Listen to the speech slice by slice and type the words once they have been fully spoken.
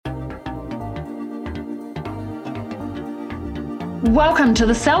Welcome to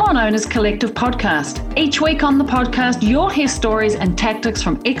the Salon Owners Collective podcast. Each week on the podcast, you'll hear stories and tactics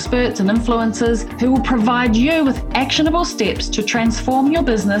from experts and influencers who will provide you with actionable steps to transform your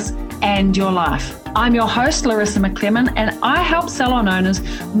business and your life. I'm your host, Larissa McClellan, and I help salon owners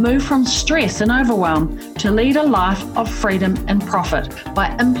move from stress and overwhelm to lead a life of freedom and profit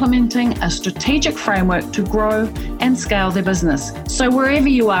by implementing a strategic framework to grow and scale their business. So wherever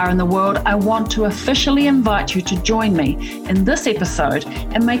you are in the world, I want to officially invite you to join me in this episode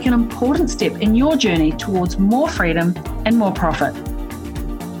and make an important step in your journey towards more freedom and more profit.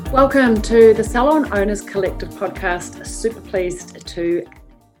 Welcome to the Salon Owners Collective podcast. Super pleased to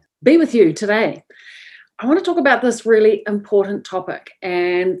be with you today. I want to talk about this really important topic,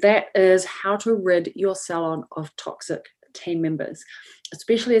 and that is how to rid your salon of toxic team members.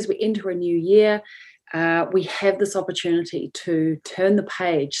 Especially as we enter a new year, we have this opportunity to turn the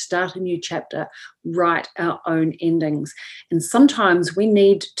page, start a new chapter, write our own endings. And sometimes we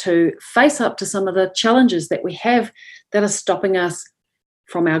need to face up to some of the challenges that we have that are stopping us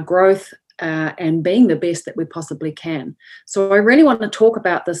from our growth and being the best that we possibly can. So I really want to talk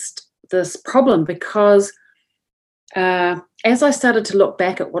about this problem because as I started to look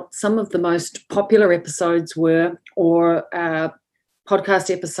back at what some of the most popular episodes were, or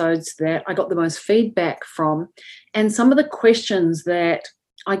podcast episodes that I got the most feedback from, and some of the questions that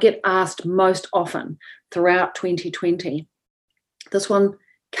I get asked most often throughout 2020, this one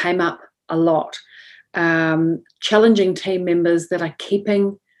came up a lot. Challenging team members that are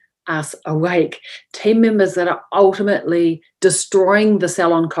keeping us awake, team members that are ultimately destroying the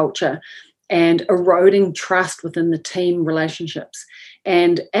salon culture and eroding trust within the team relationships.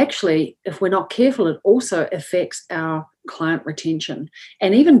 And actually, if we're not careful, it also affects our client retention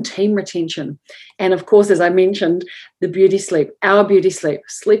and even team retention. And of course, as I mentioned, the beauty sleep, our beauty sleep.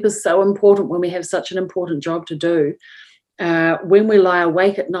 Sleep is so important when we have such an important job to do. When we lie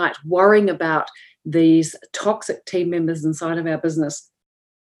awake at night worrying about these toxic team members inside of our business,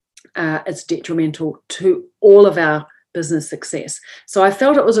 it's detrimental to all of our business success. So I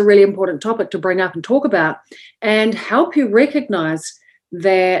felt it was a really important topic to bring up and talk about and help you recognize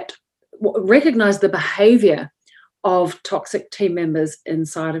the behavior of toxic team members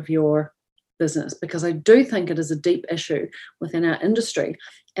inside of your business, because I do think it is a deep issue within our industry.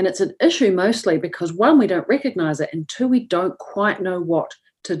 And it's an issue mostly because, one, we don't recognize it, and two, we don't quite know what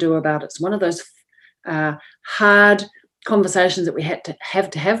to do about it. It's one of those hard conversations that we had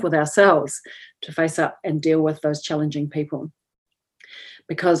to have with ourselves to face up and deal with those challenging people.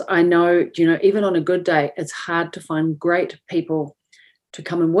 Because I know, even on a good day, it's hard to find great people to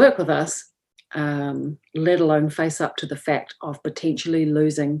come and work with us, let alone face up to the fact of potentially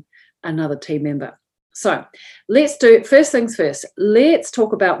losing another team member. So let's do, first things first, let's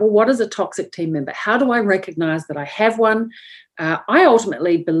talk about, well, what is a toxic team member? How do I recognize that I have one? I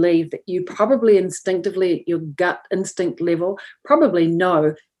ultimately believe that you probably instinctively, at your gut instinct level, probably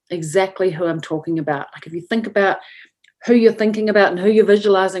know exactly who I'm talking about. Like if you think about who you're thinking about and who you're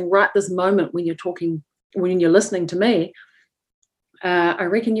visualizing right this moment when you're listening to me, I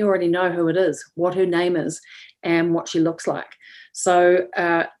reckon you already know who it is, what her name is, and what she looks like. So,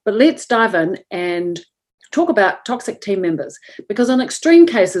 but let's dive in and talk about toxic team members, because on extreme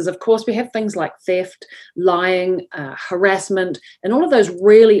cases, of course, we have things like theft, lying, harassment, and all of those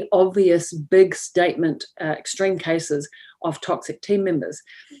really obvious big statement extreme cases of toxic team members.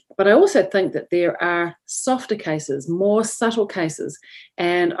 But I also think that there are softer cases, more subtle cases,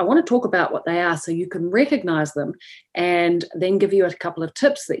 and I want to talk about what they are so you can recognize them and then give you a couple of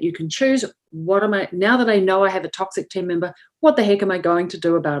tips that you can choose. Now that I know I have a toxic team member, what the heck am I going to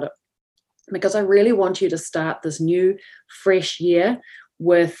do about it? Because I really want you to start this new, fresh year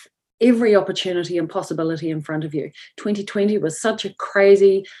with every opportunity and possibility in front of you. 2020 was such a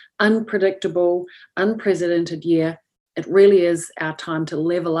crazy, unpredictable, unprecedented year. It really is our time to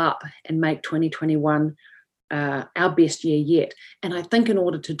level up and make 2021 our best year yet. And I think in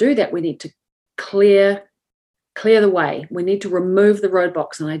order to do that, we need to clear the way. We need to remove the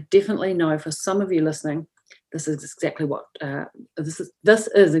roadblocks. And I definitely know for some of you listening, this is exactly what this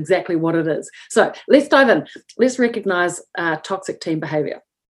is exactly what it is. So let's dive in. Let's recognize toxic team behavior.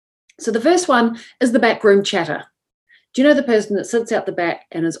 So the first one is the backroom chatter. Do you know the person that sits out the back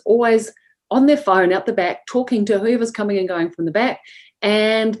and is always on their phone out the back talking to whoever's coming and going from the back,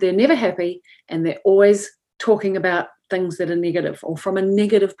 and they're never happy and they're always talking about things that are negative or from a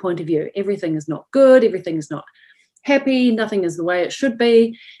negative point of view? Everything is not good, everything is not happy, nothing is the way it should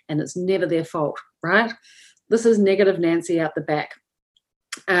be, and it's never their fault, right? This is negative Nancy out the back.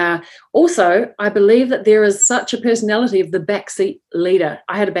 Also, I believe that there is such a personality of the backseat leader.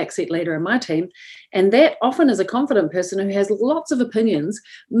 I had a backseat leader in my team, and that often is a confident person who has lots of opinions,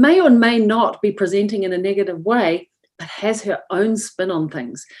 may or may not be presenting in a negative way, but has her own spin on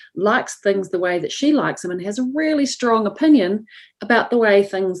things, likes things the way that she likes them, and has a really strong opinion about the way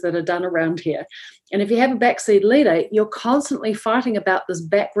things that are done around here. And if you have a backseat leader, you're constantly fighting about this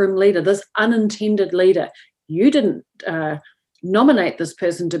backroom leader, this unintended leader. You didn't nominate this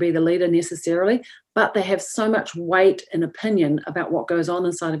person to be the leader necessarily, but they have so much weight and opinion about what goes on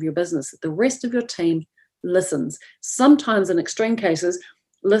inside of your business that the rest of your team listens. Sometimes in extreme cases,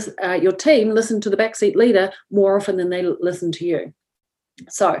 your team listen to the backseat leader more often than they listen to you.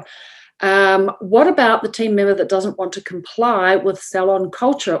 So what about the team member that doesn't want to comply with salon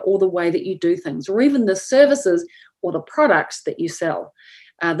culture or the way that you do things, or even the services or the products that you sell?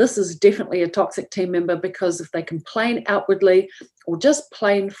 This is definitely a toxic team member, because if they complain outwardly or just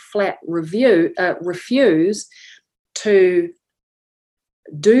plain flat refuse to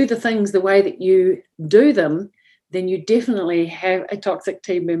do the things the way that you do them, then you definitely have a toxic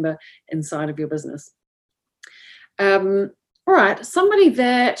team member inside of your business. All right, somebody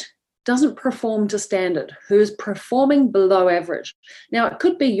that doesn't perform to standard, who is performing below average. Now, it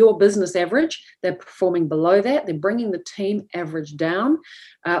could be your business average. They're performing below that. They're bringing the team average down.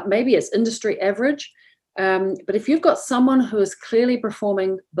 Maybe it's industry average. But if you've got someone who is clearly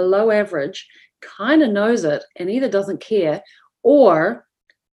performing below average, kind of knows it and either doesn't care or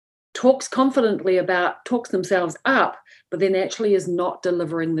talks themselves up, but then actually is not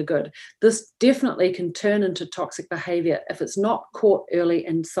delivering the good. This definitely can turn into toxic behavior if it's not caught early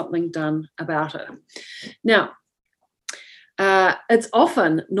and something done about it. Now, it's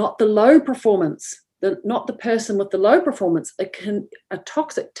often not the low performance, not the person with the low performance. A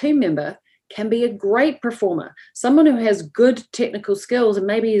toxic team member can be a great performer, someone who has good technical skills and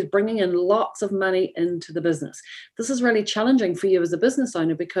maybe is bringing in lots of money into the business. This is really challenging for you as a business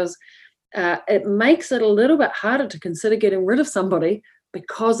owner, because it makes it a little bit harder to consider getting rid of somebody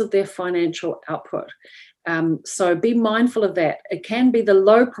because of their financial output. So be mindful of that. It can be the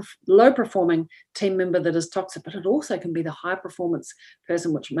low performing team member that is toxic, but it also can be the high performance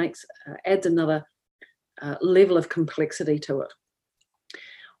person, which adds another level of complexity to it.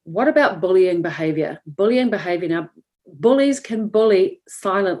 What about bullying behavior? Bullying behavior. Now, bullies can bully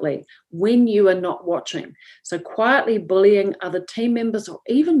silently when you are not watching. So quietly bullying other team members, or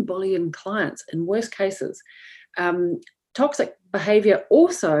even bullying clients in worst cases. Toxic behavior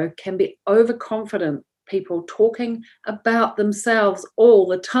also can be overconfident people talking about themselves all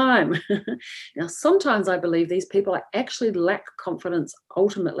the time. Now, sometimes I believe these people actually lack confidence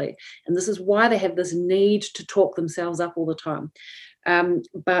ultimately, and this is why they have this need to talk themselves up all the time.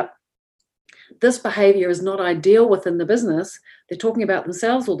 But this behavior is not ideal within the business. They're talking about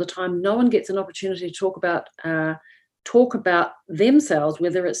themselves all the time. No one gets an opportunity to talk about themselves,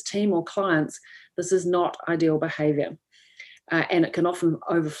 whether it's team or clients. This is not ideal behavior. And it can often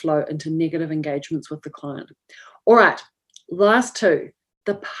overflow into negative engagements with the client. All right, last two,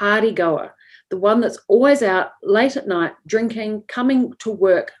 the party goer, the one that's always out late at night, drinking, coming to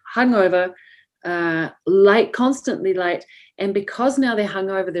work, hungover, late, constantly late. And because now they're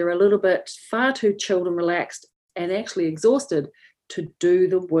hungover, they're a little bit far too chilled and relaxed and actually exhausted to do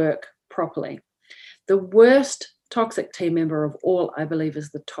the work properly. The worst toxic team member of all, I believe,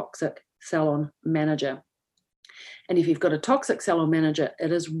 is the toxic salon manager. And if you've got a toxic salon manager,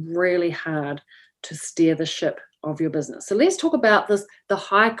 it is really hard to steer the ship of your business. So let's talk about the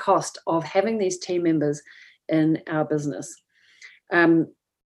high cost of having these team members in our business.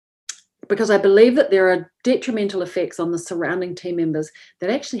 Because I believe that there are detrimental effects on the surrounding team members that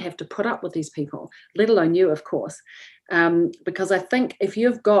actually have to put up with these people, let alone you, of course. Because I think if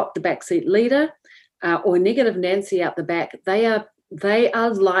you've got the backseat leader or negative Nancy out the back, they are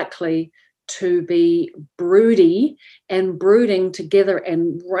likely to be broody and brooding together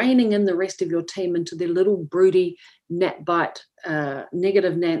and reining in the rest of your team into their little broody gnat bite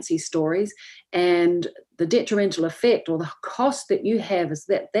negative Nancy stories. And the detrimental effect or the cost that you have is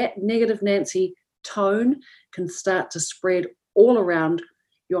that negative Nancy tone can start to spread all around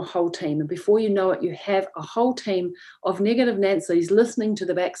your whole team. And before you know it, you have a whole team of negative Nancys listening to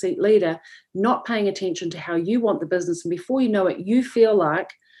the backseat leader, not paying attention to how you want the business. And before you know it, you feel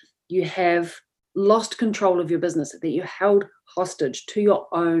like you have lost control of your business, that you're held hostage to your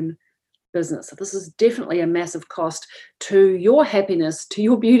own business. So this is definitely a massive cost to your happiness, to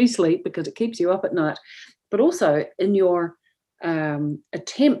your beauty sleep, because it keeps you up at night, but also in your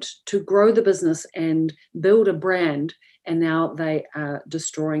attempt to grow the business and build a brand. And now they are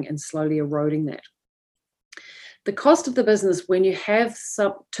destroying and slowly eroding that. The cost of the business when you have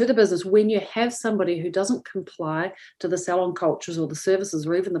somebody who doesn't comply to the salon cultures or the services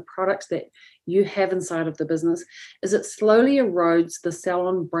or even the products that you have inside of the business is it slowly erodes the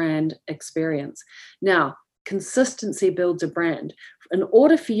salon brand experience. Now, consistency builds a brand. In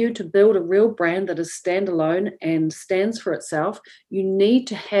order for you to build a real brand that is standalone and stands for itself, you need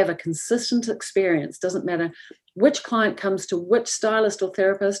to have a consistent experience. Doesn't matter which client comes to which stylist or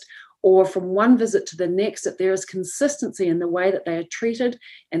therapist, or from one visit to the next, that there is consistency in the way that they are treated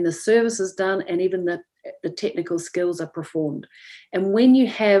and the service is done and even the technical skills are performed. And when you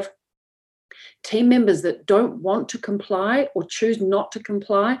have team members that don't want to comply or choose not to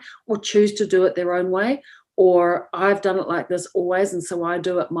comply or choose to do it their own way, or I've done it like this always and so I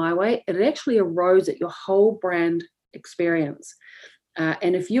do it my way, it actually erodes at your whole brand experience.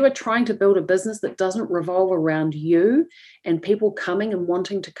 And if you are trying to build a business that doesn't revolve around you and people coming and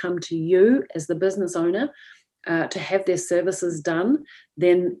wanting to come to you as the business owner to have their services done,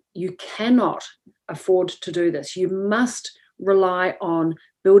 then you cannot afford to do this. You must rely on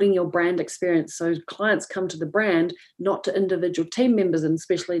building your brand experience so clients come to the brand, not to individual team members, and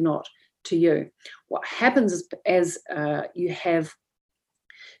especially not to you. What happens is as you have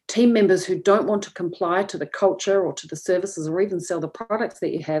team members who don't want to comply to the culture or to the services or even sell the products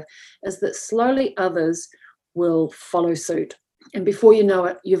that you have, is that slowly others will follow suit. And before you know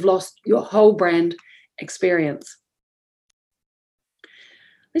it, you've lost your whole brand experience.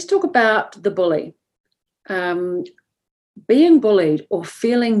 Let's talk about the bully. Being bullied or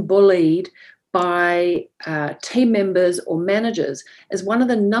feeling bullied by team members or managers is one of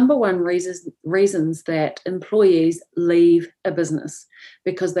the number one reasons that employees leave a business,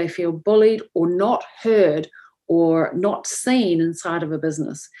 because they feel bullied or not heard or not seen inside of a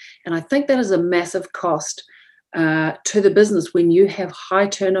business. And I think that is a massive cost to the business when you have high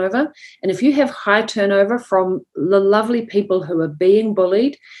turnover. And if you have high turnover from the lovely people who are being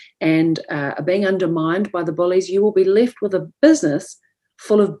bullied and are being undermined by the bullies, you will be left with a business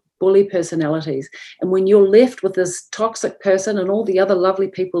full of bully personalities. And when you're left with this toxic person and all the other lovely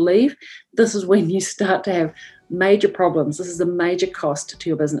people leave, this is when you start to have major problems. This is a major cost to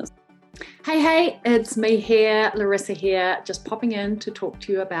your business. Hey, it's me here, Larissa here, just popping in to talk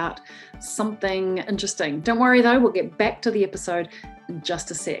to you about something interesting. Don't worry though, we'll get back to the episode in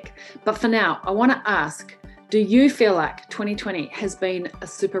just a sec. But for now, I want to ask, do you feel like 2020 has been a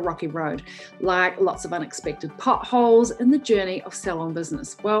super rocky road, like lots of unexpected potholes in the journey of salon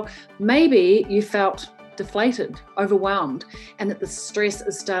business? Well, maybe you felt deflated, overwhelmed, and that the stress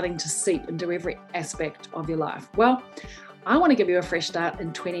is starting to seep into every aspect of your life. Well, I want to give you a fresh start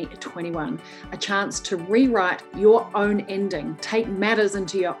in 2021, a chance to rewrite your own ending, take matters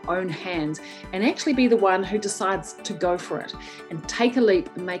into your own hands, and actually be the one who decides to go for it and take a leap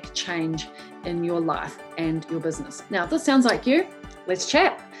and make a change in your life and your business. Now, if this sounds like you, let's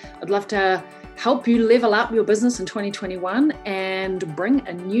chat. I'd love to help you level up your business in 2021 and bring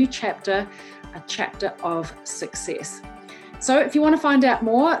a new chapter, a chapter of success. So if you want to find out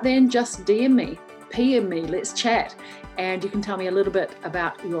more, then just DM me, PM me, let's chat. And you can tell me a little bit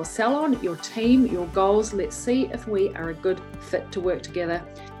about your salon, your team, your goals. Let's see if we are a good fit to work together.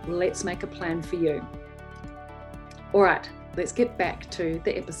 Let's make a plan for you. All right, let's get back to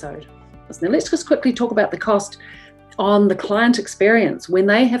the episode. Now, let's just quickly talk about the cost on the client experience when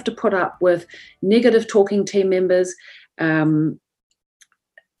they have to put up with negative talking team members, team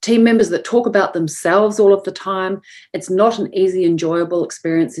members that talk about themselves all of the time. It's not an easy, enjoyable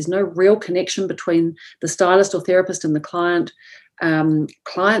experience. There's no real connection between the stylist or therapist and the client.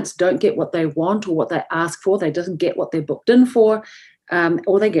 Clients don't get what they want or what they ask for. They don't get what they're booked in for,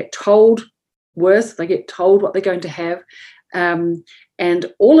 or they get told worse. They get told what they're going to have. And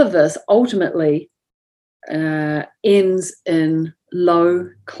all of this ultimately ends in low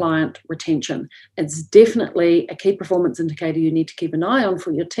client retention. It's definitely a key performance indicator you need to keep an eye on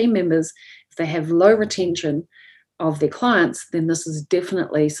for your team members. If they have low retention of their clients, then this is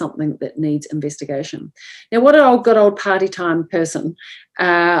definitely something that needs investigation. Now, what an good old party time person,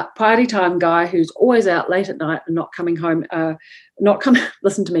 party time guy who's always out late at night and not coming home, not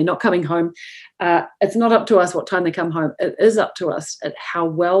coming home. It's not up to us what time they come home. It is up to us at how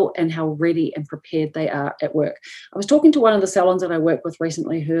well and how ready and prepared they are at work. I was talking to one of the salons that I work with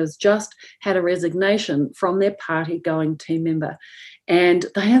recently who has just had a resignation from their party going team member. And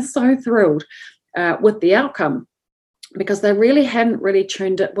they are so thrilled with the outcome, because they really hadn't really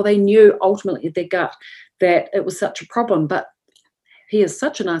tuned it. Well, they knew ultimately at their gut that it was such a problem, but he is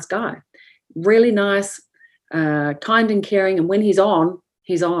such a nice guy, really nice, kind and caring. And when he's on,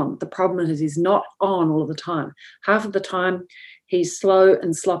 he's on. The problem is he's not on all of the time. Half of the time, he's slow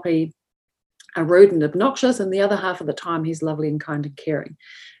and sloppy, are rude and obnoxious, and the other half of the time he's lovely and kind and caring.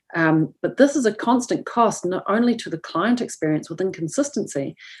 But this is a constant cost, not only to the client experience with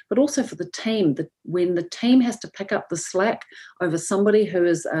inconsistency, but also for the team. When the team has to pick up the slack over somebody who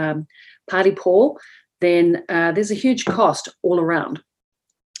is party Paul, then there's a huge cost all around.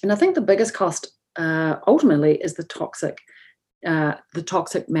 And I think the biggest cost ultimately is the toxic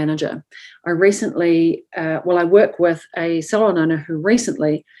manager. I recently, I work with a salon owner who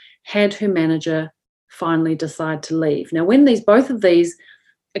recently had her manager finally decide to leave. Now, when both of these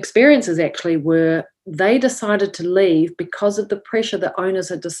experiences actually were, they decided to leave because of the pressure that owners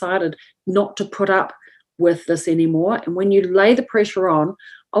had decided not to put up with this anymore. And when you lay the pressure on,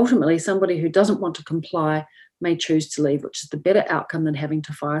 ultimately somebody who doesn't want to comply may choose to leave, which is the better outcome than having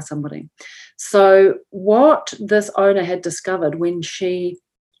to fire somebody. So what this owner had discovered when she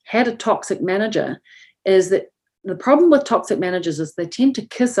had a toxic manager is that the problem with toxic managers is they tend to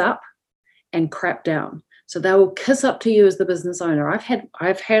kiss up and crap down. So they will kiss up to you as the business owner.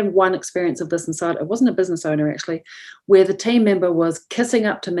 I've had one experience of this inside. It wasn't a business owner actually, where the team member was kissing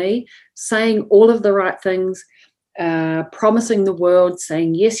up to me, saying all of the right things, promising the world,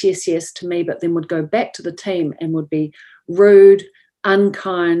 saying yes, yes, yes to me, but then would go back to the team and would be rude,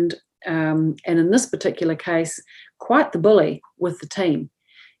 unkind, and in this particular case, quite the bully with the team.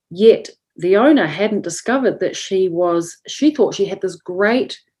 Yet the owner hadn't discovered that she thought she had this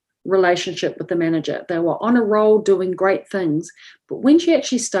great relationship with the manager. They were on a roll doing great things. But when she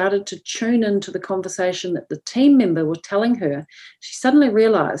actually started to tune into the conversation that the team member was telling her, she suddenly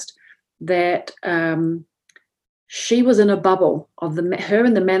realized that she was in a bubble of her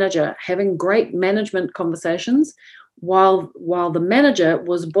and the manager having great management conversations while the manager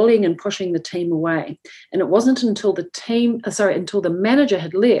was bullying and pushing the team away. And it wasn't until until the manager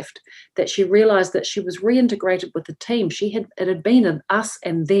had left that she realized that she was reintegrated with the team. It had been an us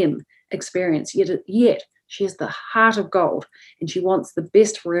and them experience, yet she has the heart of gold and she wants the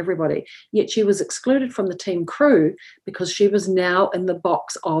best for everybody. Yet she was excluded from the team crew because she was now in the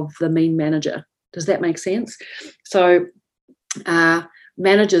box of the mean manager. Does that make sense? So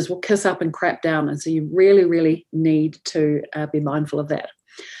managers will kiss up and crap down, and so you really, really need to be mindful of that.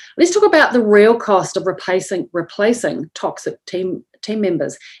 Let's talk about the real cost of replacing toxic team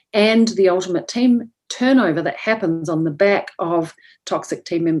members and the ultimate team turnover that happens on the back of toxic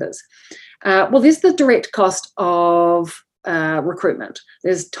team members. There's the direct cost of recruitment.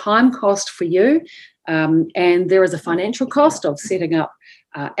 There's time cost for you, and there is a financial cost of setting up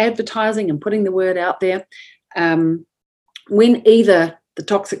advertising and putting the word out there. When either the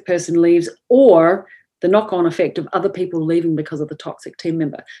toxic person leaves or the knock-on effect of other people leaving because of the toxic team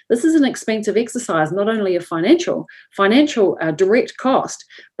member. This is an expensive exercise, not only a financial direct cost,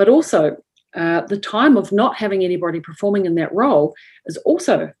 but also the time of not having anybody performing in that role is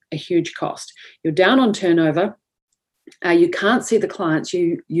also a huge cost. You're down on turnover. You can't see the clients.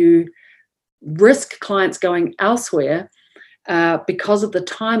 You risk clients going elsewhere because of the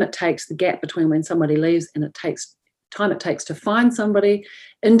time it takes, the gap between when somebody leaves and it takes to find somebody,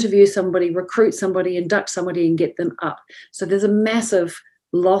 interview somebody, recruit somebody, induct somebody, and get them up. So there's a massive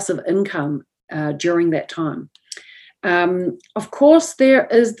loss of income during that time. Of course, there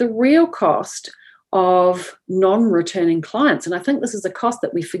is the real cost of non-returning clients. And I think this is a cost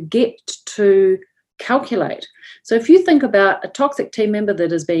that we forget to calculate. So if you think about a toxic team member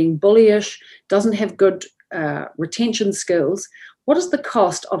that is being bullyish, doesn't have good retention skills, what is the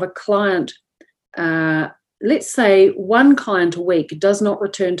cost of a client? Let's say one client a week does not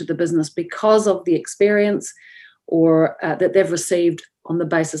return to the business because of the experience or that they've received on the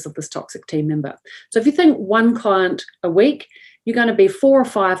basis of this toxic team member. So if you think one client a week, you're going to be 4 or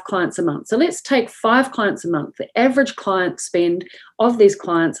 5 clients a month. So let's take 5 clients a month. The average client spend of these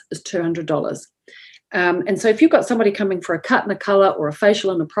clients is $200. And so if you've got somebody coming for a cut and a color or a facial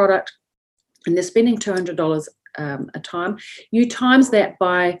and a product, and they're spending $200 a time, you times that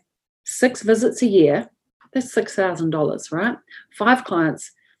by 6 visits a year, that's $6,000, right? 5 clients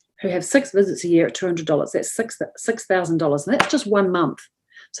who have 6 visits a year at $200, that's $6,000, and that's just 1 month.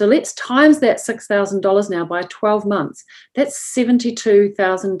 So let's times that $6,000 now by 12 months. That's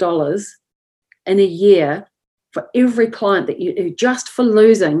 $72,000 in a year for every client that you just for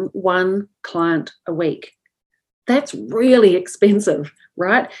losing 1 client a week. That's really expensive,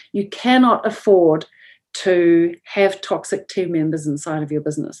 right? You cannot afford to have toxic team members inside of your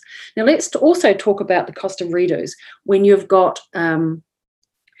business. Now, let's also talk about the cost of redos when you've got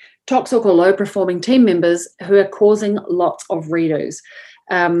toxic or low-performing team members who are causing lots of redos.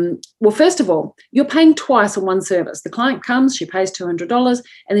 Well, first of all, you're paying twice on one service. The client comes, she pays $200,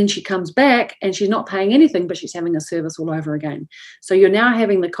 and then she comes back and she's not paying anything, but she's having a service all over again. So you're now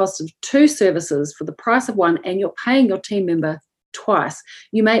having the cost of two services for the price of one, and you're paying your team member twice.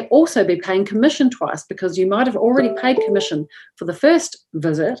 You may also be paying commission twice, because you might have already paid commission for the first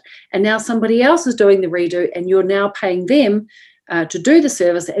visit, and now somebody else is doing the redo, and you're now paying them to do the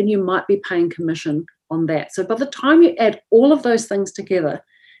service, and you might be paying commission on that. So by the time you add all of those things together,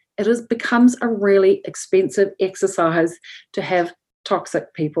 becomes a really expensive exercise to have toxic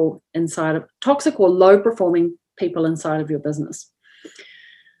or low performing people inside of your business.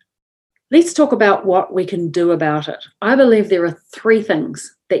 Let's talk about what we can do about it. I believe there are three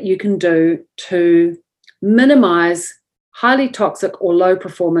things that you can do to minimize highly toxic or low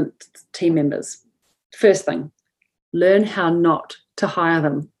performance team members. First thing, learn how not to hire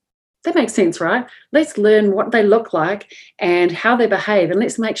them. That makes sense, right? Let's learn what they look like and how they behave, and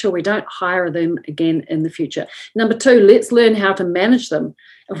let's make sure we don't hire them again in the future. Number two, let's learn how to manage them.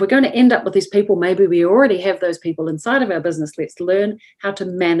 If we're going to end up with these people, maybe we already have those people inside of our business. Let's learn how to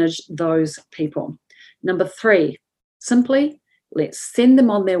manage those people. Number three, simply let's send them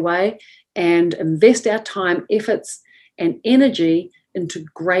on their way and invest our time, efforts, and energy into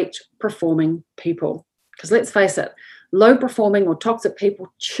great performing people. Because let's face it, low performing or toxic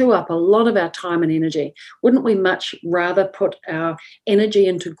people chew up a lot of our time and energy. Wouldn't we much rather put our energy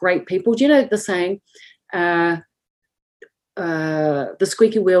into great people? Do you know the saying, the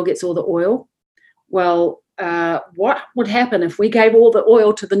squeaky wheel gets all the oil? Well, what would happen if we gave all the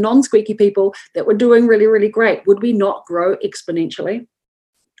oil to the non-squeaky people that were doing really, really great? Would we not grow exponentially?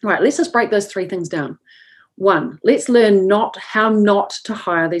 All right, let's just break those three things down. One, let's learn how not to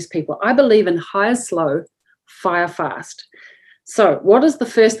hire these people. I believe in hire slow, fire fast. So what is the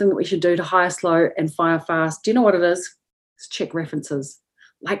first thing that we should do to hire slow and fire fast? Do you know what it is? It's check references.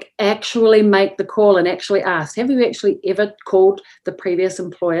 Like, actually make the call and actually ask, have you actually ever called the previous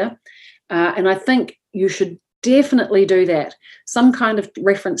employer? And I think you should definitely do that. Some kind of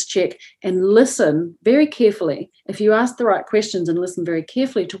reference check, and listen very carefully. If you ask the right questions and listen very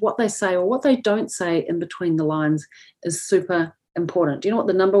carefully to what they say or what they don't say in between the lines is super important. Do you know what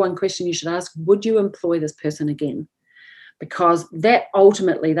the number one question you should ask? Would you employ this person again? Because that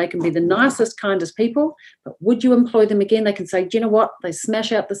ultimately, they can be the nicest, kindest people, but would you employ them again? They can say, do you know what? They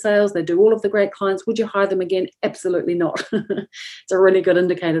smash out the sales. They do all of the great clients. Would you hire them again? Absolutely not. It's a really good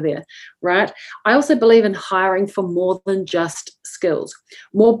indicator there, right? I also believe in hiring for more than just skills.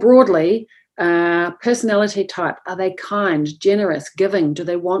 More broadly, personality type. Are they kind, generous, giving? Do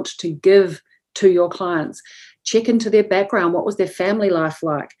they want to give to your clients? Check into their background. What was their family life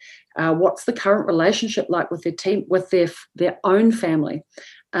like? What's the current relationship like with their team, with their own family?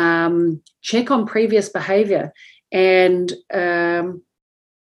 Check on previous behavior, and can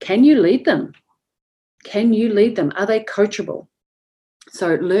you lead them? Can you lead them? Are they coachable?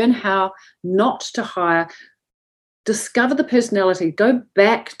 So learn how not to hire. Discover the personality. Go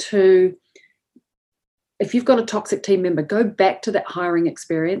back to, if you've got a toxic team member, go back to that hiring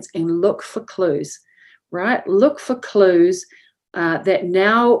experience and look for clues, right? Look for clues that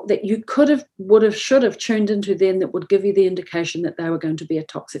now that you could have, would have, should have tuned into then, that would give you the indication that they were going to be a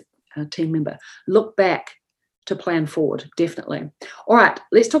toxic team member. Look back to plan forward, definitely. All right,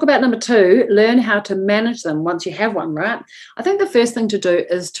 let's talk about number two, learn how to manage them once you have one, right? I think the first thing to do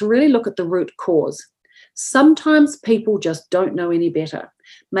is to really look at the root cause. Sometimes people just don't know any better.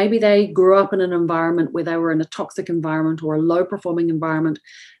 Maybe they grew up in an environment where they were in a toxic environment or a low-performing environment,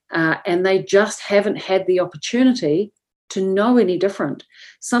 and they just haven't had the opportunity to know any different.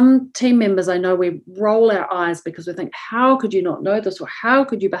 Some team members, I know, we roll our eyes because we think, how could you not know this, or how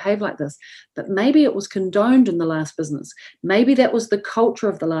could you behave like this? But maybe it was condoned in the last business. Maybe that was the culture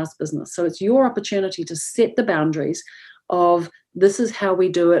of the last business. So it's your opportunity to set the boundaries of, this is how we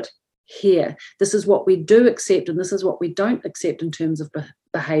do it here. This is what we do accept, and this is what we don't accept in terms of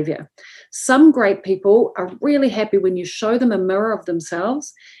behavior. Some great people are really happy when you show them a mirror of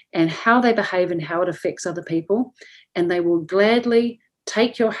themselves and how they behave and how it affects other people, and they will gladly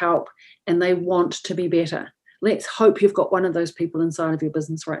take your help, and they want to be better. Let's hope you've got one of those people inside of your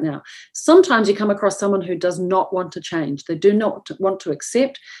business right now. Sometimes you come across someone who does not want to change. They do not want to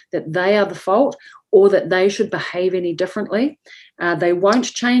accept that they are the fault or that they should behave any differently. They won't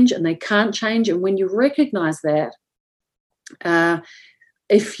change and they can't change. And when you recognize that,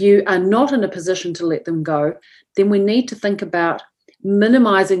 if you are not in a position to let them go, then we need to think about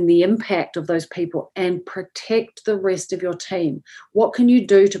minimizing the impact of those people and protect the rest of your team. What can you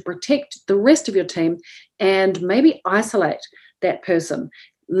do to protect the rest of your team and maybe isolate that person?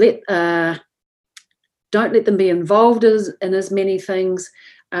 Don't let them be involved in as many things.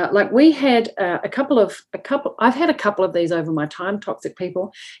 Like we had I've had a couple of these over my time, toxic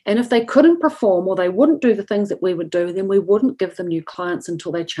people. And if they couldn't perform or they wouldn't do the things that we would do, then we wouldn't give them new clients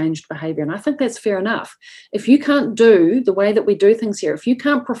until they changed behavior. And I think that's fair enough. If you can't do the way that we do things here, if you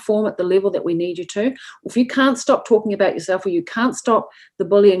can't perform at the level that we need you to, if you can't stop talking about yourself or you can't stop the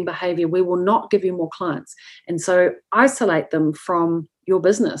bullying behavior, we will not give you more clients. And so isolate them from your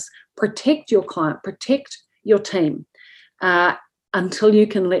business. Protect your client, protect your team. Until you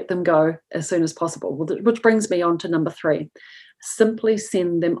can let them go as soon as possible. Which brings me on to number 3. Simply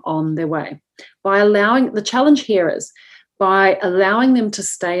send them on their way. The challenge here is by allowing them to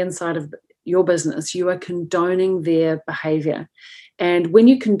stay inside of your business, you are condoning their behavior. And when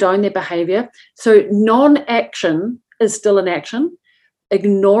you condone their behavior, so non-action is still an action.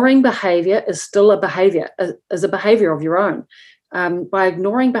 Ignoring behavior is still a behavior of your own. By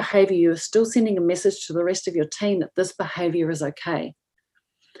ignoring behavior, you're still sending a message to the rest of your team that this behavior is okay.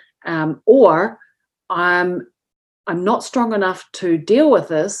 Or I'm not strong enough to deal with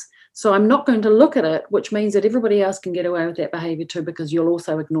this, so I'm not going to look at it, which means that everybody else can get away with that behavior too, because you'll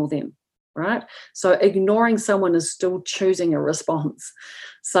also ignore them, right? So ignoring someone is still choosing a response.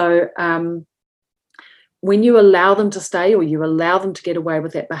 So when you allow them to stay or you allow them to get away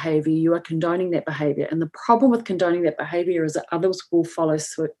with that behavior, you are condoning that behavior. And the problem with condoning that behavior is that others will follow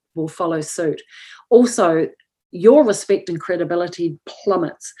suit. Also, your respect and credibility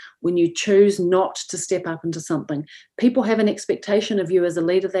plummets when you choose not to step up into something. People have an expectation of you as a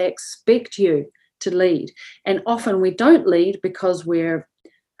leader. They expect you to lead. And often we don't lead because we're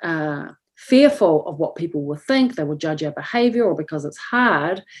fearful of what people will think, they will judge our behavior, or because it's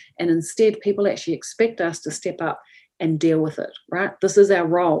hard. And instead, people actually expect us to step up and deal with it, right? This is our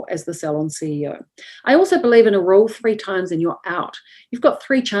role as the salon CEO. I also believe in a rule: 3 times and you're out. You've got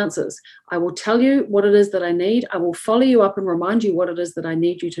 3 chances. I will tell you what it is that I need. I will follow you up and remind you what it is that I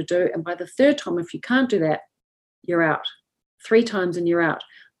need you to do. And by the 3rd time, if you can't do that, you're out. 3 times and you're out.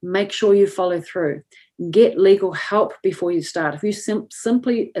 Make sure you follow through. Get legal help before you start. If you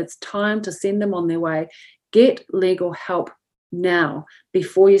simply, it's time to send them on their way, get legal help now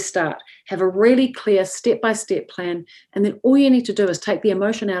before you start. Have a really clear step-by-step plan, and then all you need to do is take the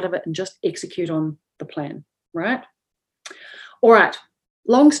emotion out of it and just execute on the plan, right? All right,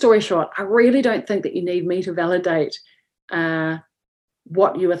 long story short, I really don't think that you need me to validate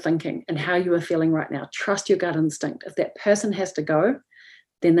what you are thinking and how you are feeling right now. Trust your gut instinct. If that person has to go,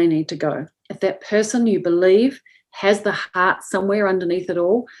 then they need to go. If that person you believe has the heart somewhere underneath it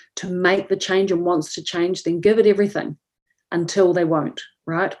all to make the change and wants to change, then give it everything until they won't,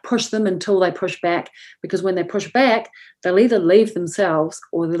 right? Push them until they push back, because when they push back, they'll either leave themselves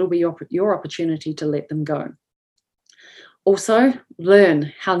or it'll be your opportunity to let them go. Also,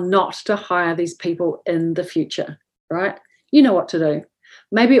 learn how not to hire these people in the future, right? You know what to do.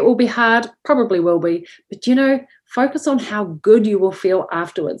 Maybe it will be hard, probably will be, but focus on how good you will feel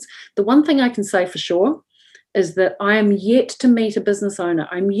afterwards. The one thing I can say for sure is that I am yet to meet a business owner.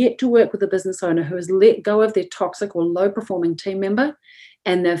 I'm yet to work with a business owner who has let go of their toxic or low-performing team member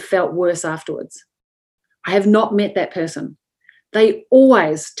and they've felt worse afterwards. I have not met that person. They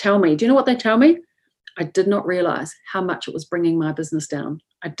always tell me, do you know what they tell me? I did not realize how much it was bringing my business down.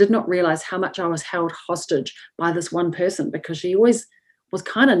 I did not realize how much I was held hostage by this one person, because she always was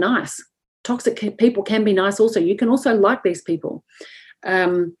kind of nice. Toxic people can be nice also. You can also like these people.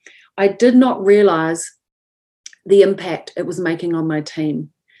 I did not realize the impact it was making on my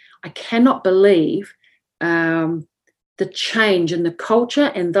team. I cannot believe the change in the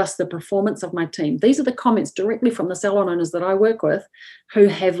culture and thus the performance of my team. These are the comments directly from the salon owners that I work with who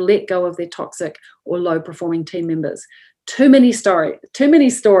have let go of their toxic or low-performing team members. Too many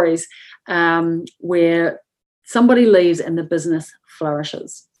stories where somebody leaves and the business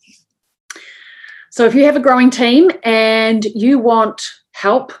flourishes. So if you have a growing team and you want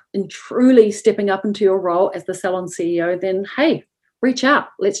help in truly stepping up into your role as the salon CEO, then hey, reach out,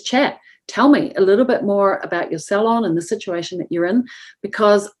 let's chat. Tell me a little bit more about your salon and the situation that you're in,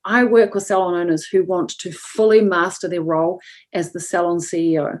 because I work with salon owners who want to fully master their role as the salon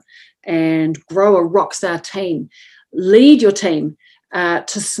CEO and grow a rockstar team, lead your team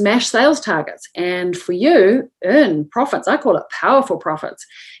to smash sales targets, and for you, earn profits. I call it powerful profits,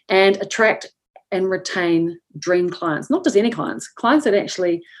 and attract and retain dream clients, not just any clients that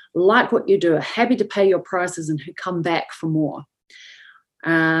actually like what you do, are happy to pay your prices, and who come back for more.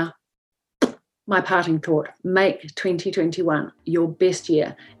 My parting thought: make 2021 your best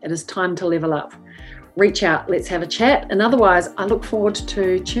year. It is time to level up. Reach out, let's have a chat. And otherwise, I look forward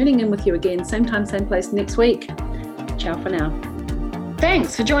to tuning in with you again, same time, same place next week. Ciao for now.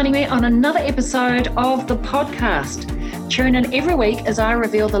 Thanks for joining me on another episode of the podcast. Tune in every week as I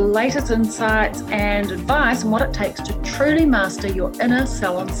reveal the latest insights and advice on what it takes to truly master your inner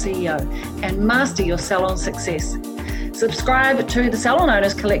salon CEO and master your salon success. Subscribe to the Salon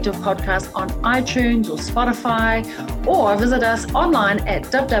Owners Collective podcast on iTunes or Spotify, or visit us online at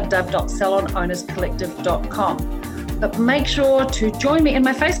www.salonownerscollective.com. But make sure to join me in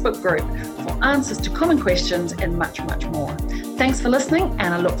my Facebook group for answers to common questions and much, much more. Thanks for listening,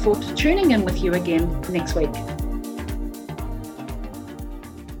 and I look forward to tuning in with you again next week.